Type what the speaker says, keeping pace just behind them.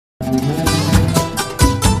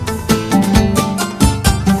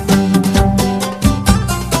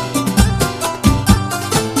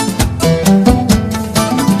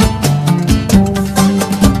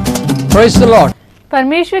Praise the Lord.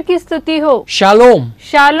 परमेश्वर की स्तुति हो। Shalom.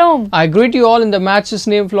 Shalom. I greet you all in the matchless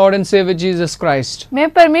name of Lord and Savior Jesus Christ. मैं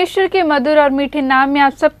परमेश्वर के मधुर और मीठे नाम में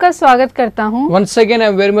आप सबका स्वागत करता हूँ। Once again, I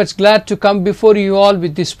am very much glad to come before you all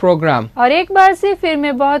with this program. और एक बार से फिर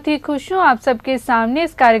मैं बहुत ही खुश हूँ आप सबके सामने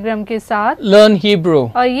इस कार्यक्रम के साथ। Learn Hebrew.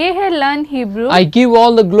 और ये है learn Hebrew. I give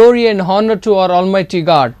all the glory and honor to our Almighty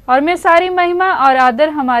God और मैं सारी महिमा और आदर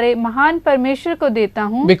हमारे महान परमेश्वर को देता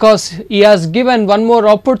हूँ, because He has given one more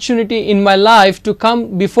opportunity in my life to come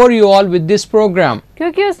before you all with this program.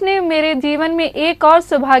 क्योंकि उसने मेरे जीवन में एक और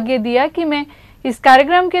सौभाग्य दिया कि मैं इस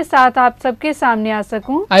कार्यक्रम के साथ आप सबके सामने आ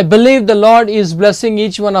सकूं। I believe the Lord is blessing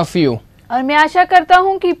each one of you और मैं आशा करता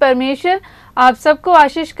हूं कि परमेश्वर आप सबको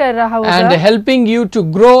आशीष कर रहा होगा and helping you to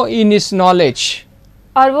grow in His knowledge.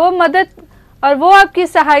 और वो आपकी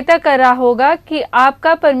सहायता कर रहा होगा कि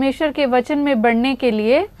आपका परमेश्वर के वचन में बढ़ने के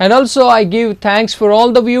लिए। And also I give thanks for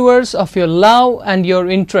all the viewers of your love and your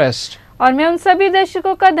interest. और मैं उन सभी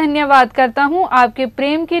दर्शकों का धन्यवाद करता हूं आपके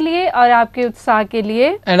प्रेम के लिए और आपके उत्साह के लिए।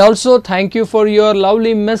 And also thank you for your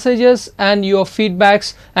lovely messages and your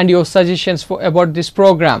feedbacks and your suggestions about this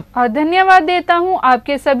program. और धन्यवाद देता हूं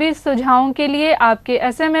आपके सभी सुझावों के लिए, आपके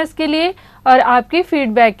SMS के लिए और आपके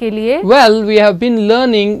फीडबैक के लिए। Well, we have been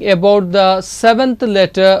learning about the 7th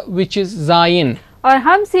letter, which is Zayin. और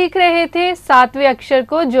हम सीख रहे थे 7वें अक्षर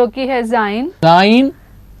को, जो कि है जाइन। Zayin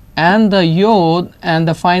and the Yod and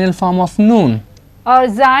the final form of Nun. और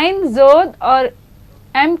जाइन, जोद और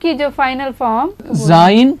एम की जो फाइनल फॉर्म,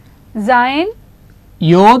 Zayin, जाइन,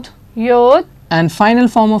 Yod योद and final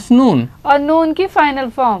form of Nun. और नून की final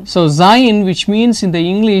form. So Zayin, which means in the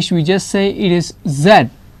English we just say it is Z.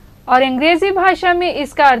 और अंग्रेजी भाषा में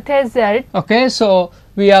इसका अर्थ है Z. Okay, so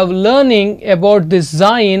we are learning about this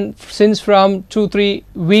Zayin since from 2-3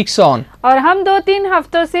 weeks on. और हम 2-3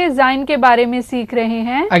 हफ्तों से जाइन के बारे में सीख रहे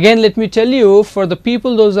हैं। Again, let me tell you, for the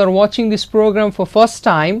people those are watching this program for first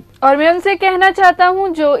time, और मैं उनसे कहना चाहता हूँ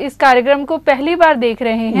जो इस कार्यक्रम को पहली बार देख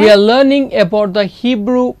रहे we हैं, are learning about the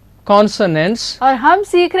Hebrew consonants, और हम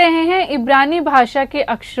सीख रहे हैं इब्रानी भाषा के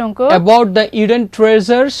अक्षरों को, about the hidden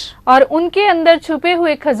treasures, और उनके अंदर छुपे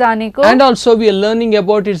हुए खजाने को, and also we are learning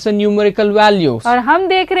about its numerical values. और हम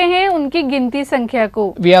देख रहे हैं उनकी गिनती संख्या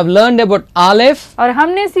को। We have learned about Aleph, और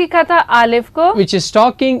हमने सीखा था आलिफ को, which is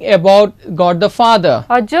talking about God the Father.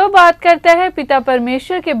 और जो बात करता है पिता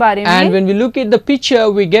परमेश्वर के बारे And में। when we look at the picture,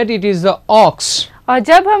 we get it is the ox, और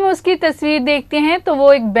जब हम उसकी तस्वीर देखते हैं तो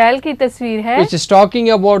वो एक बैल की तस्वीर है, which is talking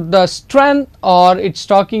about the strength, or it's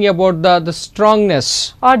talking about the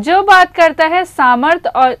strongness. और जो बात करता है सामर्थ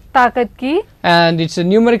और ताकत की, And its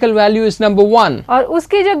numerical value is number 1. और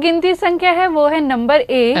उसकी जो गिनती संख्या है वो है number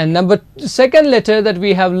 1। And second letter that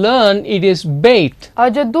we have learned, it is Beit. और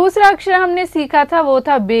जो दूसरा अक्षर हमने सीखा था वो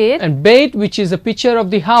था बेत। And Beit, which is a picture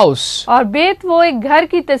of the house. और बेत वो एक घर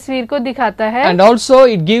की तस्वीर को दिखाता है। And also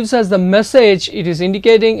it gives us the message, it is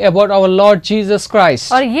indicating about our Lord Jesus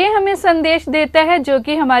Christ. और ये हमें संदेश देता है जो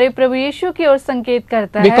कि हमारे प्रभु यीशु की ओर संकेत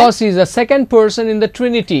करता है, Because he is the second person in the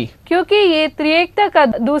Trinity. क्योंकि ये त्रिएकता का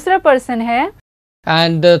दूसरा पर्सन है।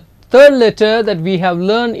 And the third letter that we have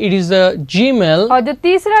learned, it is a Gmail. और जो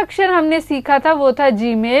तीसरा अक्षर हमने सीखा था वो था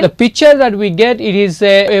Gmail. The picture that we get, it is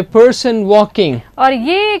a person walking. और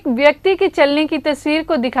ये एक व्यक्ति के चलने की तस्वीर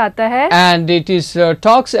को दिखाता है। And it is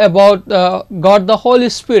talks about God the Holy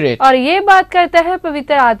Spirit. और ये बात करता है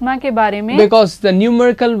पवित्र आत्मा के बारे में। Because the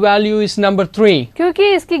numerical value is number 3.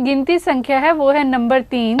 क्योंकि इसकी गिनती संख्या है वो है number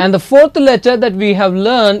 3। And the fourth letter that we have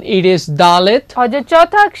learned, it is Dalet. और जो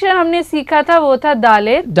चौथा अक्षर हमने सीखा था वो था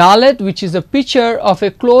दालेत। Dalet, which is a picture of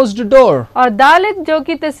a closed door. और दालेत जो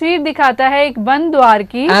की तस्वीर दिखाता है एक बंद द्वार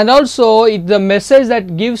की। And also it the message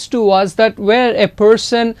that gives to us that where a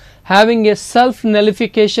person having a self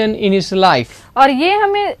nullification in his life. और ये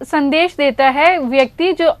हमें संदेश देता है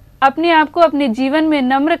व्यक्ति जो अपने आप को अपने जीवन में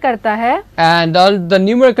नम्र करता है। And all the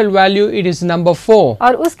numerical value, it is number 4.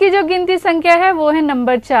 और उसकी जो गिनती संख्या है वो है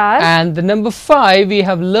number 4। And the number 5 we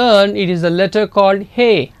have learned, it is a letter called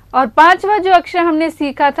He. और पांचवा जो अक्षर हमने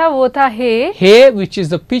सीखा था वो था हे। He, which is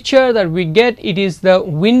the picture that we get, it is the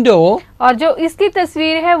window. और जो इसकी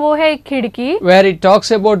तस्वीर है वो है एक खिड़की, where it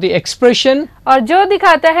talks about the expression. और जो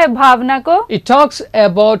दिखाता है भावना को। It talks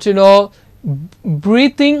about,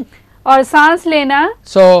 breathing. और सांस लेना।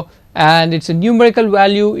 So, and its a numerical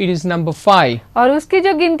value, it is number 5. और उसकी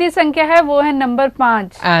जो गिनती संख्या है वो है number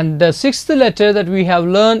 5। And the sixth letter that we have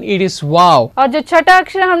learned, it is Wow. और जो छठा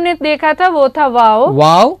अक्षर हमने देखा था वो था wow.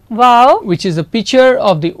 Wow, wow, which is a picture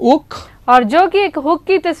of the hook, और जो कि एक हुक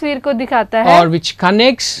की तस्वीर को दिखाता है, or which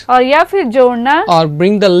connects, और या फिर जोड़ना, or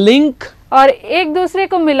bring the link. और एक दूसरे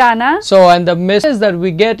को मिलाना। So, and the message that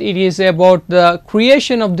we get, it is about the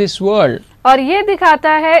creation of this world. और ये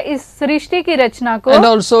दिखाता है इस सृष्टि की रचना को। And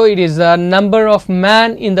also it is a number of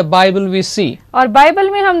man in the Bible we see. और बाइबल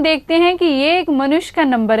में हम देखते हैं कि ये एक मनुष्य का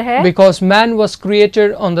नंबर है, Because man was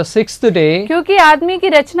created on the 6th day. क्योंकि आदमी की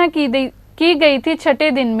रचना की गई थी छठे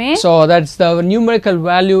दिन में। So that's the numerical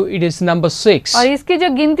value, it is number 6. और इसकी जो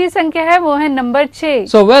गिनती संख्या है वो है number 6।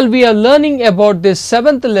 So well, we are learning about this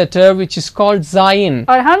 7th letter which is called Zayin.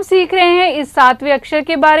 और हम सीख रहे हैं इस 7वें अक्षर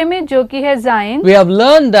के बारे में जो कि है जाइन। We have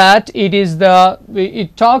learned that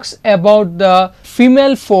it talks about the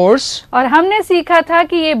female force, और हमने सीखा था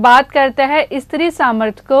कि ये बात करता है स्त्री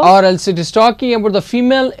सामर्थ्य को, or else it is talking about the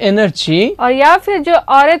female energy, और या फिर जो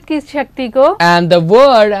औरत की शक्ति को। and the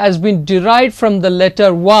word has been derived from the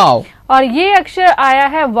letter Vav. और ये अक्षर आया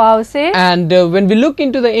है वाव से। And when we look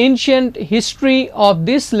into the ancient history of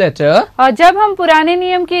this letter, और जब हम पुराने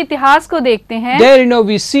नियम के इतिहास को देखते हैं, there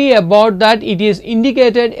we see about that it is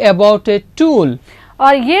indicated about a tool,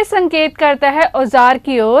 और ये संकेत करता है औजार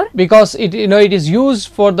की ओर, because it is used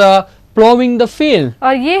for the plowing the field.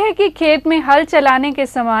 और ये है कि खेत में हल चलाने के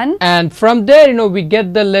समान। And from there we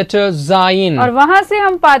get the letter Zayin. और वहाँ से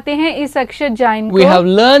हम पाते हैं इस अक्षर जाइन को। We have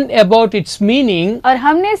learned about its meaning. और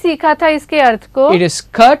हमने सीखा था इसके अर्थ को। It is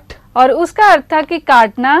cut, और उसका अर्थ था कि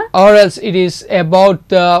काटना, or else it is about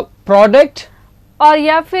the product, और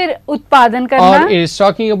या फिर उत्पादन करना, or it is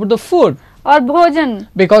talking about the food. और भोजन,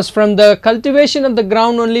 Because from the cultivation of the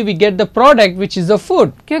ground only we get the product which is the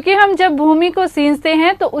food. क्योंकि हम जब भूमि को सींचते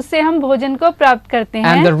हैं तो उससे हम भोजन को प्राप्त करते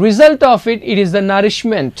And the हैं, result of it is the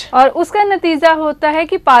nourishment. और उसका नतीजा होता है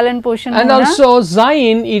कि पालन पोषण And होना। also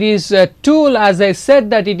Zayin, it is a tool, as I said,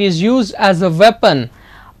 that it is used as a weapon.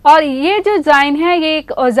 और ये जो जाइन है ये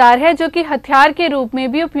एक औजार है जो कि हथियार के रूप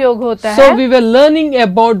में भी उपयोग होता So है। we were learning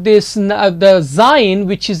about this, the Zayin,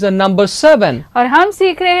 which is the number 7. और हम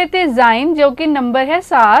सीख रहे थे जाइन जो कि नंबर है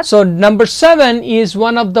 7। So number 7 is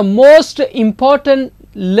one of the most important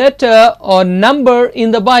letter or number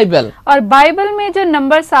in the Bible. और बाइबल में जो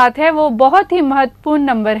नंबर 7 है वो बहुत ही महत्वपूर्ण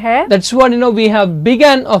नंबर है। That's what we have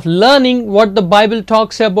begun of learning what the Bible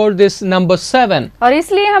talks about this number 7. और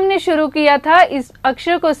इसलिए हमने शुरू किया था इस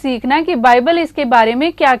अक्षर को सीखना कि बाइबल इसके बारे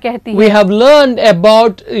में क्या कहती We है। have learned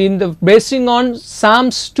about in the basing on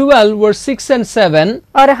Psalms 12 verse 6 and 7.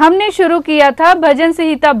 और हमने शुरू किया था भजन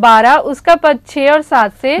संहिता 12 उसका पद 6 और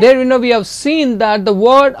 7 से। There we have seen that the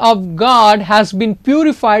word of God has been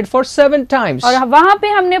purified for 7 times. और वहाँ पे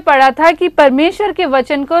हमने पढ़ा था कि परमेश्वर के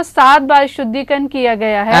वचन को 7 बार शुद्धिकरण किया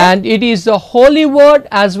गया है। And it is the holy word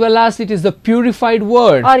as well as it is the purified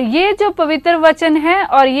word. और ये जो पवित्र वचन है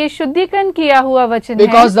और ये शुद्धिकरण किया हुआ वचन है।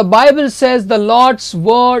 Because the Bible says the Lord's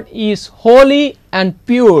word is holy and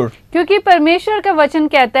pure. क्योंकि परमेश्वर का वचन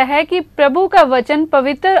कहता है कि प्रभु का वचन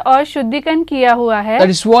पवित्र और शुद्धिकरण किया हुआ है।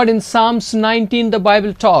 That is what in Psalms 19 the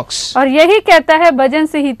Bible talks. और यही कहता है भजन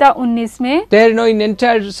संहिता 19 में। There in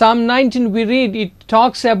entire Psalm 19 we read it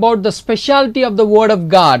talks about the specialty of the word of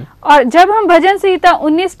God. और जब हम भजन संहिता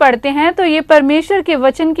 19 पढ़ते हैं तो ये परमेश्वर के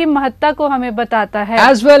वचन की महत्ता को हमें बताता है।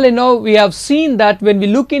 As well we have seen that when we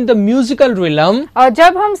look in the musical realm, और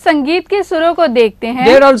जब हम संगीत के सुरों को देखते हैं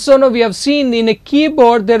there also we have seen in a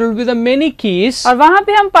keyboard there will be the many keys, और वहाँ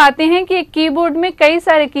पे हम पाते हैं कि एक कीबोर्ड में कई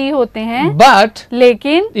सारे की होते हैं, but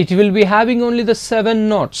लेकिन it will be having only the 7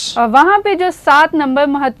 notes. और वहाँ पे जो 7 नंबर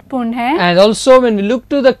महत्वपूर्ण है। And also when we look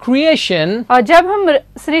to the creation, और जब हम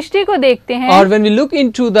सृष्टि को देखते हैं or when we look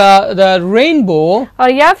into the rainbow,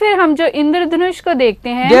 और या फिर हम जो इंद्रधनुष को देखते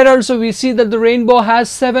हैं, there also we see that the rainbow has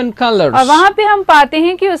 7 colors. और वहाँ पे हम पाते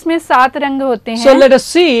हैं कि उसमें 7 रंग होते हैं। So let us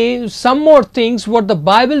see some more things what the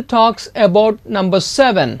Bible talks about number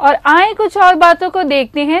 7. और आए कुछ और बातों को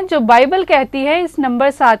देखते हैं जो बाइबल कहती है इस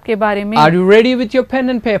नंबर 7 के बारे में। Are you ready with your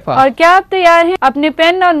pen and paper? और क्या आप तैयार हैं अपने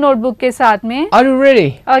पेन और नोटबुक के साथ में? Are you ready?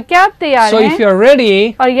 और क्या आप तैयार So हैं? if you are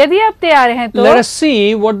ready, और यदि आप तैयार हैं तो let us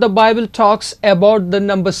see what the Bible talks about the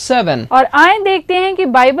number 7. और आए देखते हैं कि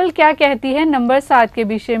बाइबल क्या कहती है नंबर 7 के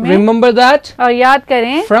विषय में। Remember that? और याद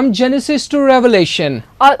करें From Genesis to Revelation,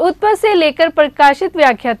 और उत्पत्ति से लेकर प्रकाशित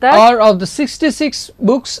व्याख्या तक, or of the 66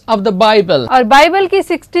 books of the Bible, और बाइबल की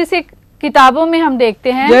 66 किताबों में हम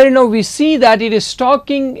देखते हैं there we see that it is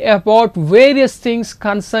talking about various things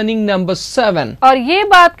concerning number 7. और ये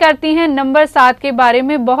बात करती हैं नंबर 7 के बारे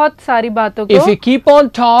में बहुत सारी बातों If को। we keep on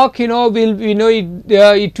talk, it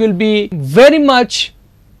will be very much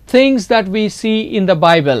things that we see in the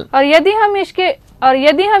Bible. और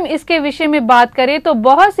यदि हम इसके विषय में बात करें तो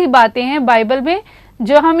बहुत सी बातें हैं बाइबल में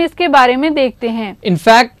जो हम इसके बारे में देखते हैं। In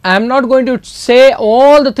fact, I am not going to say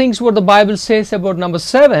all the things what the Bible says about number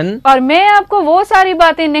 7. और मैं आपको वो सारी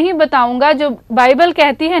बातें नहीं बताऊंगा जो बाइबल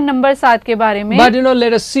कहती है नंबर 7 के बारे में। But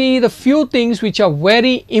let us see the few things which are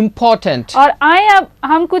very important. और आए अब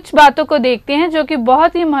हम कुछ बातों को देखते हैं जो कि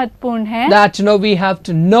बहुत ही महत्वपूर्ण है। That we have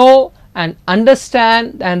to know and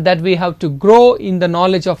understand, and that we have to grow in the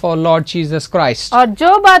knowledge of our Lord Jesus Christ. और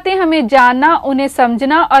जो बातें हमें जानना, उन्हें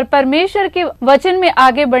समझना और परमेश्वर के वचन में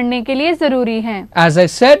आगे बढ़ने के लिए जरूरी हैं। As I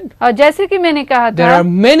said, और जैसे कि मैंने कहा था, there are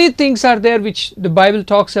many things are there which the Bible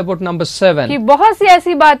talks about number 7. कि बहुत सी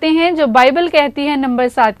ऐसी बातें हैं जो बाइबल कहती है नंबर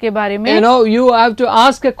 7 के बारे में। You have to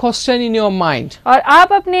ask a question in your mind. और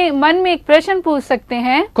आप अपने मन में एक प्रश्न पूछ सकते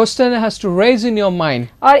हैं। Question has to raise in your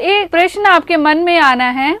mind. और एक प्रश्न आपके मन में आना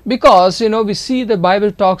है। Because we see the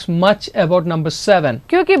Bible talks much about number 7.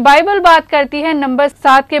 क्योंकि बाइबल बात करती है नंबर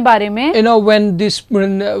 7 के बारे में।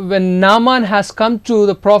 When Naaman has come to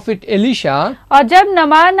the prophet Elisha, और जब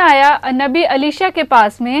नमान आया नबी एलीशा के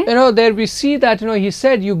पास में, there we see that he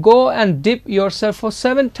said, you go and dip yourself for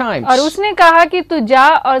 7 times. और उसने कहा कि तू जा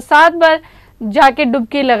और 7 बार जाके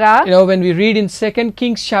डुबकी लगा। When we read in 2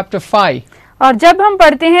 Kings chapter 5, और जब हम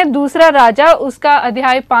पढ़ते हैं दूसरा राजा उसका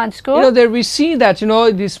अध्याय 5 को, there we see that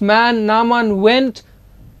this man Naaman went,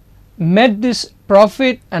 met this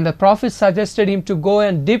prophet, and the prophet suggested him to go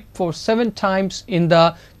and dip for 7 times in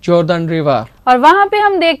the Jordan River. और वहाँ पे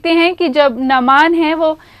हम देखते हैं कि जब नामान है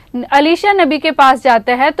वो एलीशा नबी के पास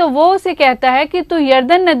जाता है तो वो उसे कहता है कि तू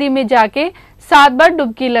यर्दन नदी में जाके 7 बार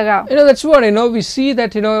डुबकी लगा। That's what we see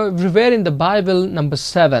that everywhere in the Bible number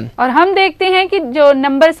 7. और हम देखते हैं कि जो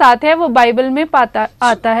नंबर 7 है वो बाइबल में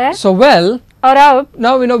आता है। So well, और अब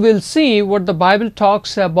now we'll see what the Bible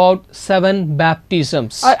talks about 7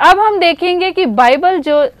 baptisms. और अब हम देखेंगे कि बाइबल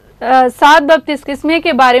जो 7 बपतिस्मे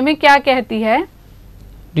के बारे में क्या कहती है।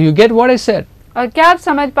 Do you get what I said? और क्या आप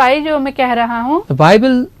समझ पाए जो मैं कह रहा हूँ? The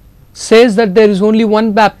Bible says that there is only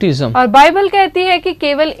one baptism. और बाइबल कहती है कि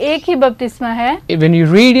केवल एक ही बपतिस्मा है। When you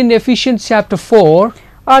read in Ephesians chapter 4,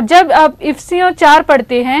 और जब आप इफिसियों 4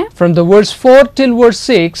 पढ़ते हैं, from the verse 4 till verse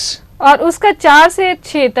 6, और उसका 4 से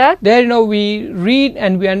 6 तक, there we read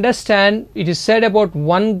and we understand it is said about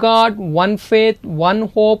one God, one faith, one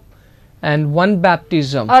hope and one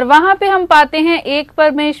baptism. और वहाँ पे हम पाते हैं एक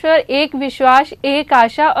परमेश्वर, एक विश्वास, एक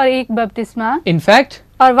आशा और एक बपतिस्मा। In fact,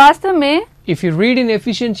 और वास्तव में if you read in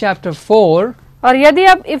Ephesians chapter 4, और यदि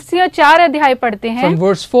आप इफिसियों 4 अध्याय पढ़ते हैं, from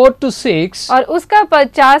verse 4 to 6, और उसका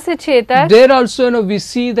 4 से 6 तक, there also we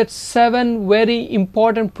see that 7 very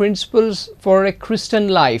important principles for a Christian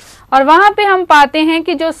life. और वहाँ पे हम पाते हैं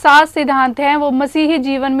कि जो 7 सिद्धांत हैं वो मसीही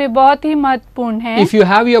जीवन में बहुत ही महत्वपूर्ण हैं। If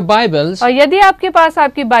you have your Bibles, और यदि आपके पास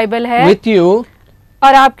आपकी बाइबल है with you,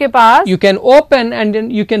 और आपके पास, you can open and then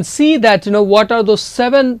you can see that what are those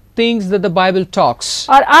 7 things that the Bible talks.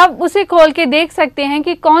 और आप उसे खोल के देख सकते हैं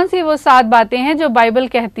कि कौन सी वो 7 बातें हैं जो बाइबल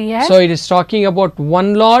कहती है। So it is talking about one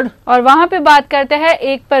Lord, और वहाँ पे बात करता है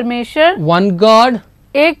एक परमेश्वर, one God,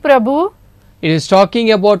 एक प्रभु, it is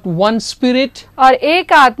talking about one Spirit, और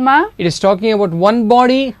एक आत्मा, it is talking about one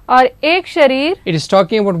body, और एक शरीर, it is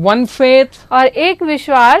talking about one faith, और एक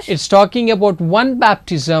विश्वास, it's talking about one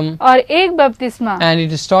baptism, और एक बपतिस्मा, and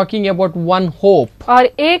it is talking about one hope. और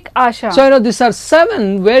एक आशा। So these are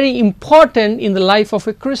 7 very important in the life of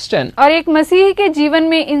a Christian. और एक मसीही के जीवन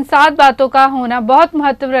में इन 7 बातों का होना बहुत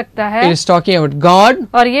महत्व रखता है। It is talking about God,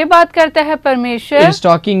 और ये बात करता है it परमेश्वर, is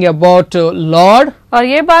talking about Lord, और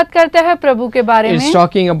ये बात करता है प्रभु के बारे it is में,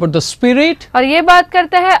 talking about the Spirit, और ये बात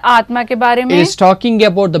करता है आत्मा के बारे it में, is talking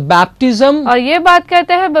about the baptism, और ये बात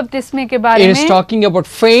करता है बपतिस्मे के बारे it is में, talking about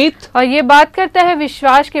faith, और ये बात करता है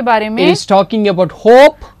विश्वास के बारे it में, is talking about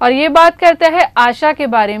hope, और ये बात करता है आशा के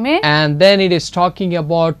बारे में, and then it is talking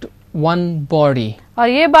about one body. और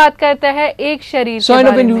ये बात करता है एक शरीर So के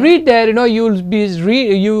बारे when you में। read there,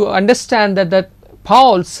 you understand that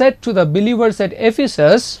Paul said to the believers at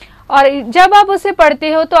Ephesus, और जब आप उसे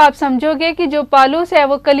पढ़ते हो तो आप समझोगे कि जो पौलुस है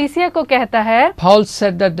वो कलीसिया को कहता है, Paul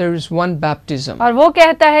said that there is one baptism. और वो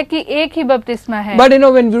कहता है कि एक ही बपतिस्मा है। But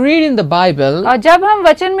when we read in the Bible, और जब हम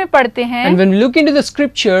वचन में पढ़ते हैं, and when we look into the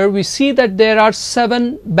scripture, we see that there are 7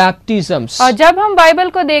 baptisms. और जब हम बाइबल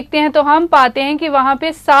को देखते हैं तो हम पाते हैं कि वहाँ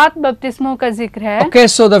पे 7 बपतिस्मों का जिक्र है। Okay,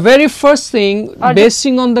 so the very first thing, और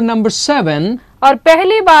basing on the number 7, और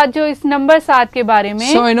पहली बात जो इस नंबर 7 के बारे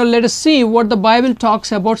में, so let us see what the Bible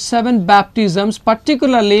talks about 7 baptisms.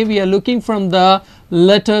 Particularly, we are looking from the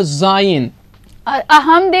letter Zion.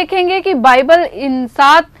 हम देखेंगे कि बाइबल इन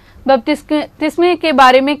 7 बपतिस्मे के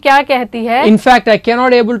बारे में क्या कहती है। In fact, I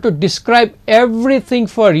cannot able to describe everything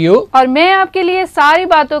for you. और मैं आपके लिए सारी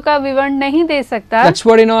बातों का विवरण नहीं दे सकता। That's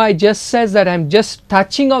what I just says that I'm just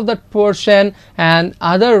touching of that portion and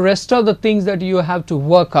other rest of the things that you have to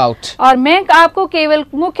work out. और मैं आपको केवल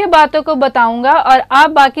मुख्य बातों को बताऊंगा और आप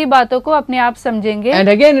बाकी बातों को अपने आप समझेंगे। And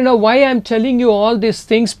again, why I'm telling you all these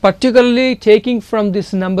things, particularly taking from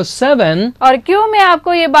this number 7. और क्यों मैं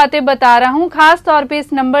आपको ये बातें बता रहा हूँ, खास तौर पे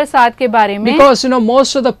इस नंबर 7 के बारे में। Because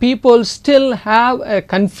most of the people still have a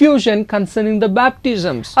confusion concerning the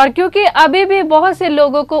baptisms. और क्योंकि अभी भी बहुत से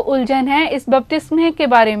लोगों को उलझन है इस बपतिस्मे के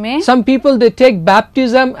बारे में। Some people they take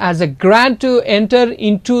baptism as a grant to enter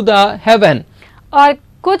into the heaven. और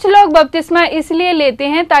कुछ लोग बपतिस्मा इसलिए लेते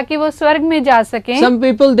हैं ताकि वो स्वर्ग में जा सकें। Some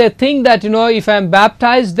people they think that if I am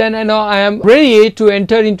baptized then I am ready to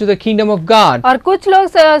enter into the kingdom of God. और कुछ लोग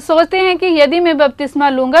सोचते हैं कि यदि मैं बपतिस्मा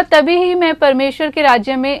लूंगा तभी ही मैं परमेश्वर के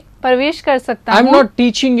राज्य में प्रवेश कर सकता हूँ। I'm not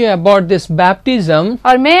teaching you about this baptism.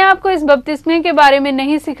 और मैं आपको इस बपतिस्मे के बारे में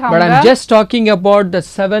नहीं सिखाऊंगा। But I'm just talking about the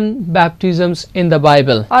 7 baptisms in the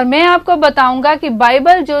Bible. और मैं आपको बताऊंगा कि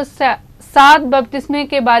बाइबल जो 7 बपतिस्मे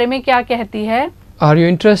के बारे में क्या कहती है। Are you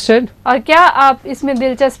interested? और क्या आप इसमें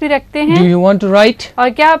दिलचस्पी रखते हैं? Do you want to write? और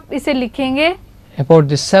क्या आप इसे लिखेंगे? About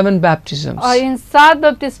the 7 baptisms. और इन 7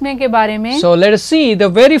 बपतिस्मे के बारे में। So let us see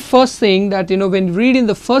the very first thing that when you read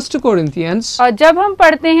in the 1 Corinthians. और जब हम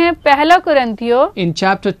पढ़ते हैं पहला कुरिन्थियों in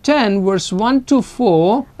chapter 10 verse 1 to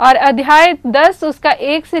 4. और अध्याय 10 उसका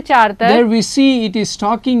 1 से 4 तक। There we see it is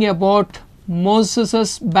talking about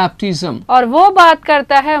Moses' baptism. और वो बात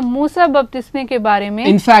करता है मूसा बपतिस्मे के बारे में।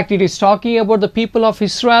 In fact, it is talking about the people of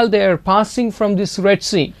Israel. They are passing from this Red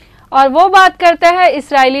Sea. और वो बात करता है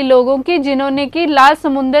इस्राएली लोगों की जिन्होंने की लाल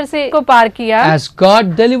समुंदर से को पार किया। As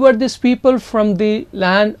God delivered these people from the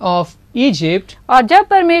land of Egypt. और जब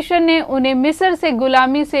परमेश्वर ने उन्हें मिस्र से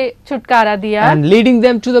गुलामी से छुटकारा दिया। And leading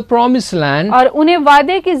them to the promised land. और उन्हें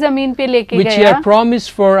वादे की जमीन पे लेके गया। Which He had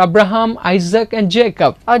promised for Abraham, Isaac and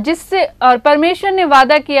Jacob. और जिससे और परमेश्वर ने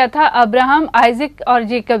वादा किया था अब्राहम, आइजक और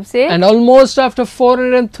जेकब से। And almost after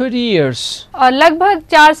 430 years. और लगभग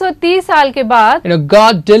 430 साल के बाद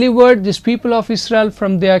God delivered these people of Israel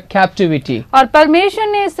from their captivity. और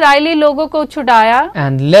परमेश्वर ने इस्राएली लोगों को छुड़ाया।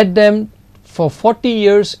 And led them for 40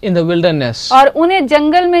 years in the wilderness. और उन्हें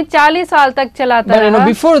जंगल में 40 साल तक चलाता रहा। But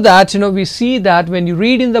before that, we see that when you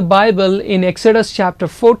read in the Bible in Exodus chapter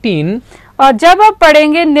 14. और जब आप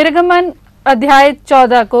पढ़ेंगे निर्गमन अध्याय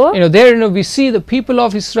 14 को, there we see the people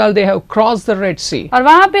of Israel, they have crossed the Red Sea. और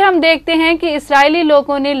वहाँ पे हम देखते हैं कि इस्राएली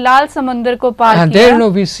लोगों ने लाल समुद्र को पार किया। And there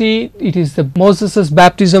we see it is the Moses'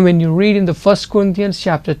 baptism when you read in the 1 Corinthians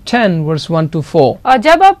chapter 10 verse 1 to 4. और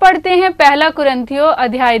जब आप पढ़ते हैं पहला कुरिन्थियों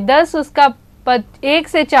अध्याय 10 उसका पद 1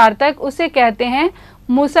 से 4 तक, उसे कहते हैं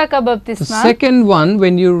मूसा का बपतिस्मा। The second one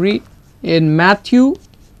when you read in Matthew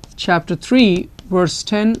chapter 3 verse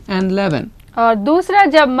 10 and 11. और दूसरा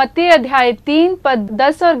जब मत्ती अध्याय 3 पद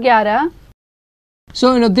 10 और 11। So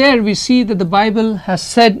there we see that the Bible has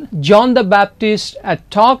said John the Baptist had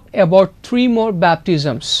talked about 3 more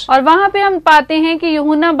baptisms. और वहाँ पे हम पाते हैं कि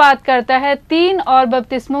यूहन्ना बात करता है 3 और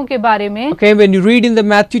बपतिस्मों के बारे में। Okay, when you read in the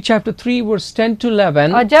Matthew chapter 3 verse 10 to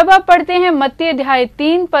 11. और जब आप पढ़ते हैं मत्ती अध्याय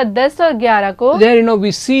 3 पद 10 और 11 को, there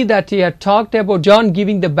we see that he had talked about John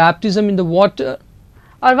giving the baptism in the water.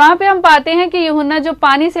 और वहाँ पे हम पाते हैं कि यूहन्ना जो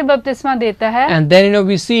पानी से बपतिस्मा देता है। And then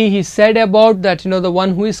we see he said about that the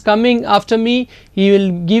one who is coming after me, he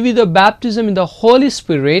will give you the baptism in the Holy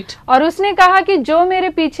Spirit. और उसने कहा कि जो मेरे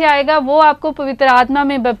पीछे आएगा वो आपको पवित्र आत्मा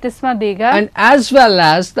में बपतिस्मा देगा। And as well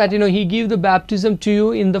as that he give the baptism to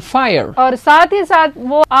you in the fire. और साथ ही साथ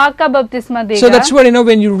वो आग का बपतिस्मा देगा। So that's what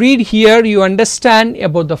when you read here, you understand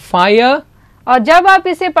about the fire. और जब आप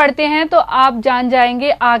इसे पढ़ते हैं तो आप जान जाएंगे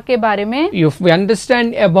आग के बारे में। You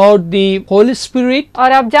understand about the Holy Spirit.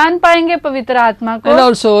 और आप जान पाएंगे पवित्र आत्मा को। And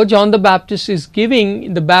also John the Baptist is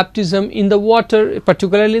giving the baptism in the water,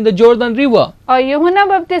 particularly in the Jordan River. और यूहन्ना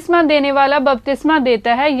बपतिस्मा देने वाला बपतिस्मा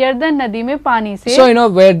देता है यरदन नदी में पानी से। So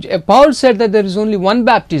where Paul said that there is only one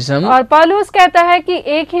baptism. और पौलुस कहता है कि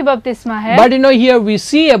एक ही बपतिस्मा है। But here we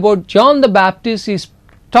see about John the Baptist is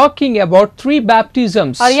talking about 3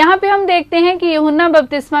 baptisms. और यहाँ पे हम देखते हैं कि यूहन्ना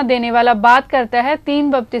बपतिस्मा देने वाला बात करता है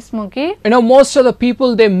 3 बपतिस्मों की। Most of the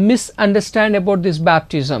people they misunderstand about these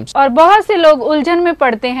baptisms. और बहुत से लोग उलझन में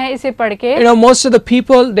पड़ते हैं इसे पढ़ के। Most of the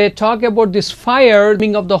people they talk about this fire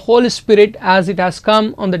of the Holy Spirit as it has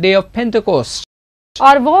come on the day of Pentecost.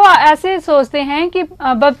 और वो ऐसे सोचते हैं कि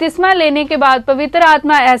बपतिस्मा लेने के बाद पवित्र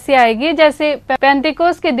आत्मा ऐसे आएगी जैसे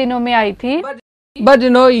पेंतिकोस्त के दिनों में आई थी। But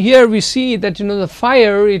here we see that the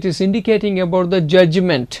fire it is indicating about the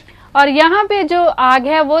judgment. और यहाँ पे जो आग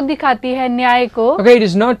है वो दिखाती है न्याय को। Okay, it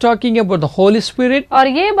is not talking about the Holy Spirit. और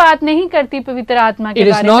ये बात नहीं करती पवित्र आत्मा के It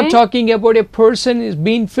is बारे not में। talking about a person is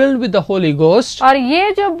being filled with the Holy Ghost. और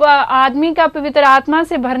ये जो आदमी का पवित्र आत्मा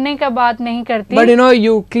से भरने का बात नहीं करती। But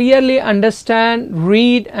you clearly understand,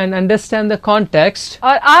 read and understand the context.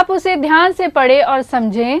 और आप उसे ध्यान से पढ़े और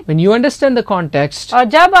समझें। When you understand the context, और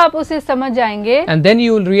जब आप उसे समझ जाएंगे, and then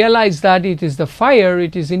you will realize that it is the fire,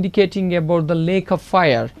 it is indicating about the lake of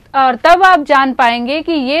fire, और तब आप जान पाएंगे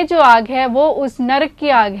कि ये जो आग है वो उस नरक की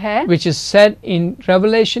आग है, which is said in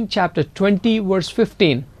Revelation chapter 20 verse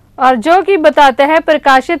 15. और जो कि बताता है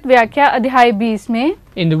प्रकाशित व्याख्या अध्याय 20 में।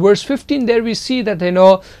 In the verse 15 there we see that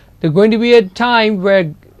there's going to be a time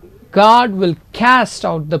where God will cast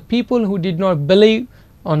out the people who did not believe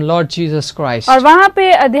on Lord Jesus Christ. और वहाँ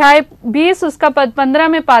पे अध्याय 20 उसका पद 15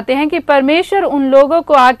 में पाते हैं कि परमेश्वर उन लोगों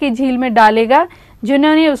को आग की झील में डालेगा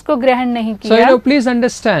जिन्होंने उसको ग्रहण नहीं किया। So please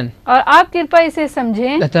understand और आप कृपया इसे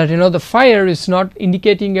समझें that the fire is not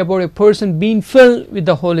indicating about a person being filled with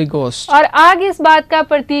the Holy Ghost. और आग इस बात का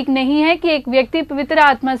प्रतीक नहीं है कि एक व्यक्ति पवित्र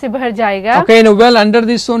आत्मा से भर जाएगा। Okay, well, under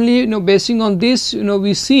this only, basing on this,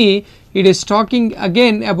 we see it is talking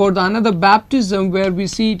again about another baptism where we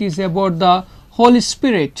see it is about the Holy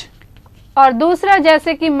Spirit. और दूसरा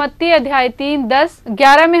जैसे कि मत्ती अध्याय 3, 10,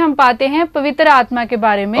 11 में हम पाते हैं पवित्र आत्मा के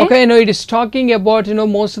बारे में। Okay, it is talking about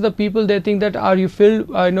most of the people they think that are you filled,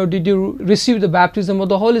 did you receive the baptism of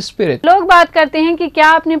the Holy Spirit? लोग बात करते हैं कि क्या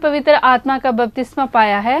आपने पवित्र आत्मा का बपतिस्मा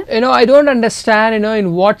पाया है? I don't understand,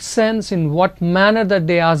 in what sense, in what manner that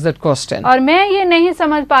they ask that question. और मैं ये नहीं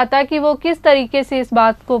समझ पाता कि वो किस तरीके से इस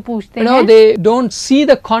बात को पूछते हैं। They don't see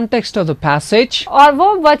the context of the passage. और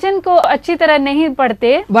वो वचन को अच्छी तरह नहीं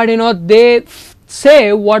पढ़ते। But they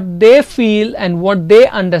say what they feel and what they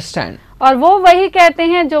understand. और वो वही कहते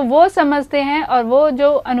हैं जो वो समझते हैं और वो जो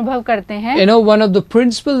अनुभव करते हैं। One of the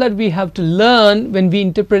principles that we have to learn when we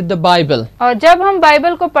interpret the Bible. और जब हम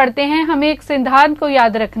बाइबल को पढ़ते हैं हमें एक सिद्धांत को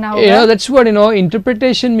याद रखना होगा। That's what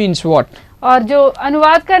interpretation means what? और जो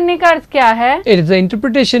अनुवाद करने का अर्थ क्या है? The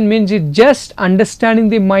interpretation means it just understanding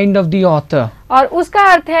the mind of the author. और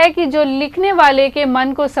उसका अर्थ है कि जो लिखने वाले के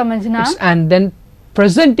मन को समझना। And then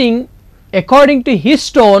presenting according to his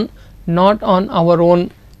tone, not on our own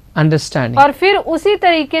understanding. और फिर उसी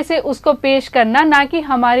तरीके से उसको पेश करना, ना कि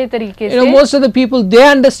हमारे तरीके से। Most of the people they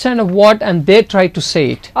understand of what and they try to say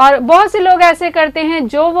it. और बहुत से लोग ऐसे करते हैं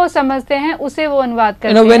जो वो समझते हैं उसे वो अनुवाद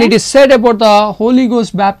करते हैं। When it is said about the Holy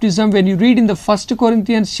Ghost baptism, when you read in the 1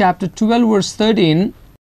 Corinthians chapter 12 verse 13.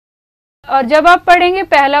 और जब आप पढ़ेंगे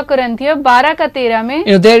पहला कुरिन्थियों 12 का 13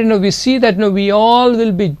 में, there we see that we all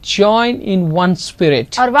will be joined in one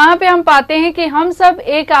spirit. और वहाँ पे हम पाते हैं कि हम सब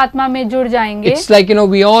एक आत्मा में जुड़ जाएंगे। It's like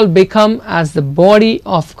we all become as the body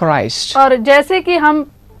of Christ. और जैसे कि हम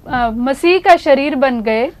मसीह का शरीर बन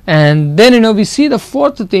गए। And then we see the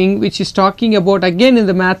fourth thing which is talking about again in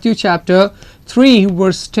the Matthew chapter 3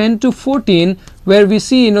 verse 10 to 14 where we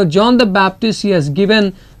see John the Baptist, he has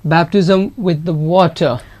given baptism with the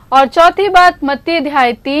water. और चौथी बात मत्ती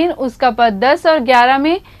अध्याय 3 उसका पद 10 और 11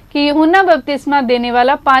 में कि यूहन्ना बपतिस्मा देने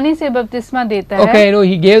वाला पानी से बपतिस्मा देता है। Okay,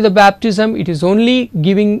 he gave the baptism. It is only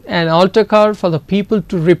giving an altar call for the people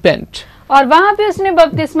to repent. और वहाँ पे उसने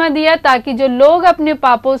बपतिस्मा दिया ताकि जो लोग अपने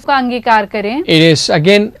पापों का अंगीकार करें। It is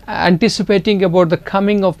again anticipating about the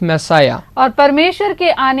coming of Messiah. और परमेश्वर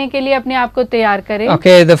के आने के लिए अपने आप को तैयार करें।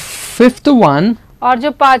 Okay, the fifth one. और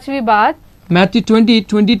जो पांचवी बात Matthew 20,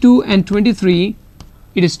 22 and 23.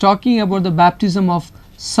 It is talking about the baptism of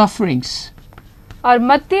sufferings. और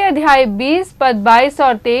मत्ती अध्याय 20 पद 22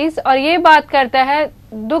 और 23 और ये बात करता है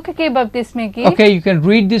दुख के बपतिस्मे की। Okay, you can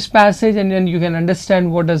read this passage and then you can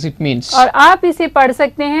understand what does it means. और आप इसे पढ़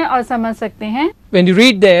सकते हैं और समझ सकते हैं। When you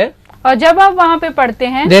read there, और जब आप वहाँ पे पढ़ते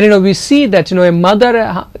हैं, there we see that a mother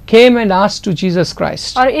came and asked to Jesus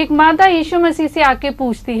Christ. और एक माता यीशु मसीह से आके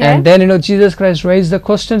पूछती है। And then Jesus Christ raised the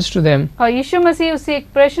questions to them. और यीशु मसीह उससे एक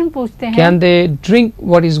प्रश्न पूछते हैं। Can they drink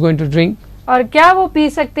what he's going to drink? और क्या वो पी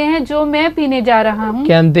सकते हैं जो मैं पीने जा रहा हूँ?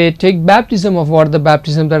 Can they take baptism of what the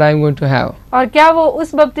baptism that I am going to have? और क्या वो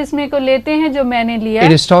उस बपतिस्मे को लेते हैं जो मैंने लिया?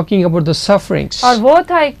 It is talking about the sufferings. और वो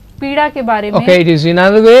था एक पीड़ा के बारे में। Okay, it is in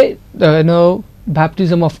another way,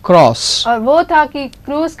 baptism of cross. और वो था कि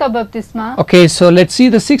क्रूस का बपतिस्मा। Okay, so let's see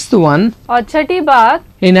the sixth one. और छठी बात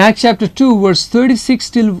In Acts chapter 2 verse 36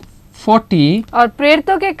 till 40. और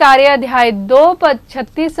प्रेरितों के कार्य अध्याय 2 पद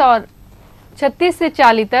 36 और 36 से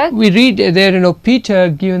 40 तक We read there, Peter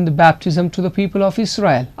given the baptism to the people of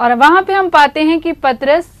Israel. और वहाँ पे हम पाते हैं कि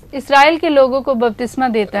पतरस इस्राएल के लोगों को बपतिस्मा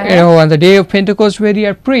देता है। On the day of Pentecost where he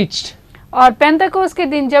had preached. और पेंतकोस्त के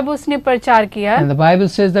दिन जब उसने प्रचार किया, and the Bible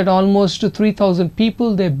says that almost 3,000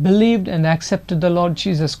 people they believed and accepted the Lord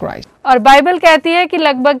Jesus Christ. और बाइबल कहती है कि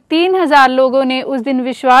लगभग 3,000 लोगों ने उस दिन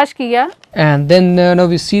विश्वास किया। And then now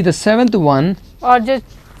we see the seventh one, और जो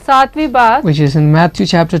 7वीं बात, which is in Matthew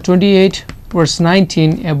chapter 28 verse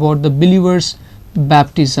 19 about the believers'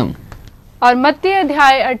 baptism. और मत्ती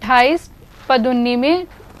अध्याय 28 पद 19 में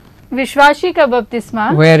विश्वासी का बपतिस्मा,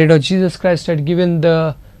 where Jesus Christ had given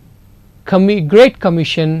the great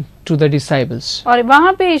commission to the disciples. और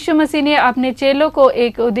वहाँ पे यीशु मसीह ने अपने चेलों को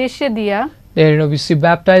एक उद्देश्य दिया। There we see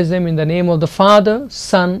baptize them in the name of the Father,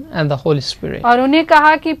 Son and the Holy Spirit. और उन्हें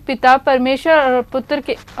कहा कि पिता परमेश्वर और पुत्र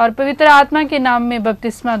के और पवित्र आत्मा के नाम में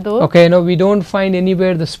बपतिस्मा दो। Okay, we don't find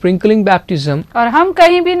anywhere the sprinkling baptism. और हम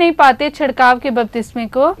कहीं भी नहीं पाते छिड़काव के बपतिस्मे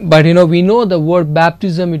को। But we know the word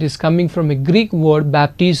baptism, it is coming from a Greek word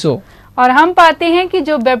baptizo. और हम पाते हैं कि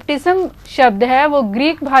जो बैप्टिज्म शब्द है वो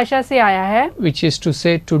ग्रीक भाषा से आया है, which is to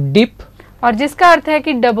say to dip. और जिसका अर्थ है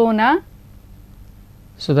कि डबोना।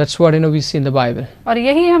 So that's what we see in the Bible. और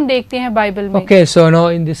यही हम देखते हैं बाइबल में। Okay, so now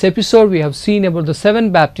in this episode we have seen about the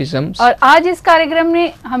 7 baptisms. और आज इस कार्यक्रम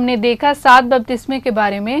में हमने देखा 7 बपतिस्मे के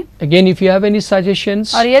बारे में। Again, if you have any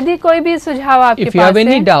suggestions, और यदि कोई भी सुझाव आपके if you pass have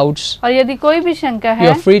any है, doubts, और यदि कोई भी शंका you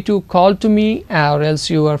है, are free to call to me, or else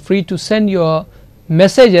you are free to send your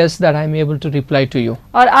messages that I am able to reply to you.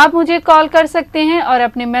 और आप मुझे कॉल कर सकते हैं और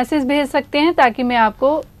अपने मैसेज भेज सकते हैं ताकि मैं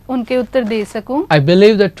आपको उनके उत्तर दे सकूं। I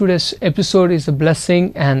believe that today's episode is a blessing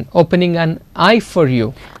and opening an eye for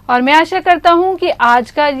you. और मैं आशा करता हूं कि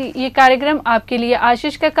आज का ये कार्यक्रम आपके लिए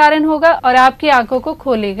आशीष का कारण होगा और आपकी आंखों को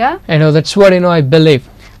खोलेगा। That's what I believe.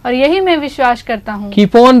 और यही मैं विश्वास करता हूँ।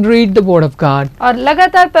 Keep on read the word of God. और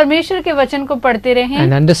लगातार परमेश्वर के वचन को पढ़ते रहें।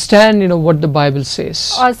 And understand what the Bible says.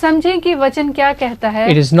 और समझें कि वचन क्या कहता है।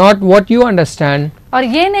 It is not what you understand. और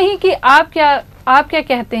ये नहीं कि आप क्या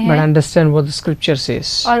कहते हैं, but understand what the scripture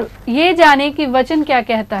says. और ये जाने कि वचन क्या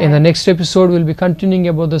कहता है। In the next episode we'll be continuing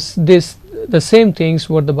about the same things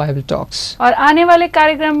what the Bible talks. और आने वाले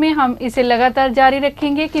कार्यक्रम में हम इसे लगातार जारी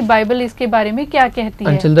रखेंगे कि बाइबल इसके बारे में क्या कहती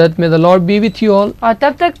है। Until that, may the Lord be with you all. और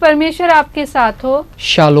तब तक परमेश्वर आपके साथ हो।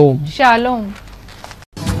 Shalom. शालोम।